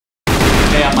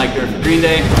Mike Durr for Green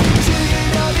Day.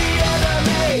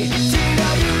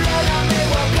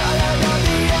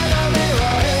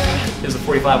 Here's a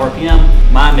 45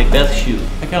 RPM, my MACBETH shoe.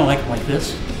 I kind of like it like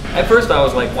this. At first I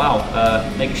was like, wow,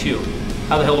 make a shoe.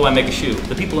 How the hell do I make a shoe?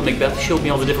 The people at MACBETH showed me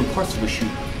all the different parts of a shoe.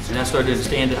 And I started to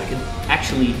understand that I could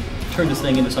actually turn this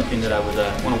thing into something that I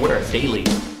would want to wear daily.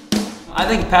 I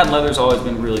think patent leather's always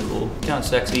been really cool. Kind of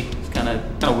sexy, it's kind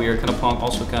of weird, kind of punk,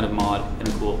 also kind of mod in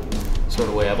a cool sort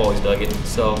of way. I've always dug it.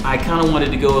 So I kind of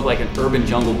wanted to go with like an urban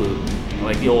jungle boot, you know,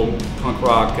 like the old punk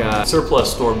rock surplus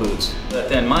store boots. But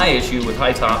then my issue with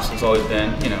high tops has always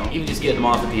been, you know, even just getting them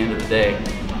off at the end of the day.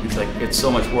 It's like, it's so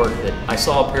much work that I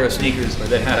saw a pair of sneakers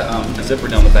that had a zipper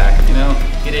down the back, you know?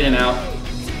 Get in and out,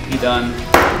 be done,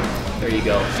 there you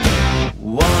go.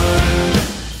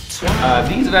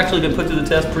 These have actually been put to the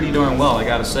test pretty darn well, I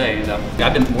gotta say. And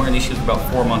I've been wearing these shoes for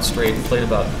about 4 months straight and played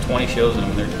about 20 shows in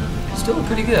them. They're still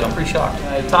pretty good, I'm pretty shocked.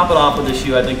 To top it off with this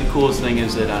shoe, I think the coolest thing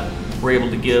is that we're able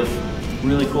to give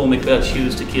really cool MACBETH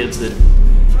shoes to kids that,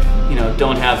 you know,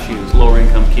 don't have shoes, lower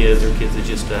income kids or kids that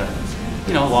just,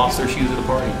 you know, lost their shoes at a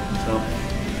party. So,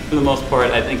 for the most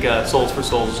part, I think Soles for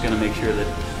Souls is going to make sure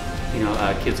that, you know,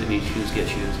 kids that need shoes get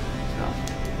shoes. So,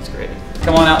 it's great.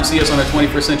 Come on out and see us on our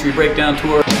 21st Century Breakdown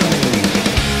Tour.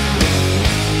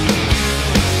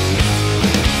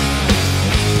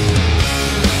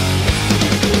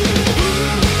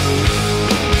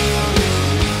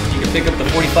 You can pick up the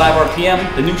 45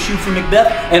 RPM, the new shoe from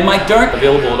MACBETH, and Mike Durr,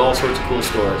 available at all sorts of cool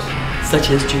stores, such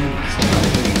as Journeys.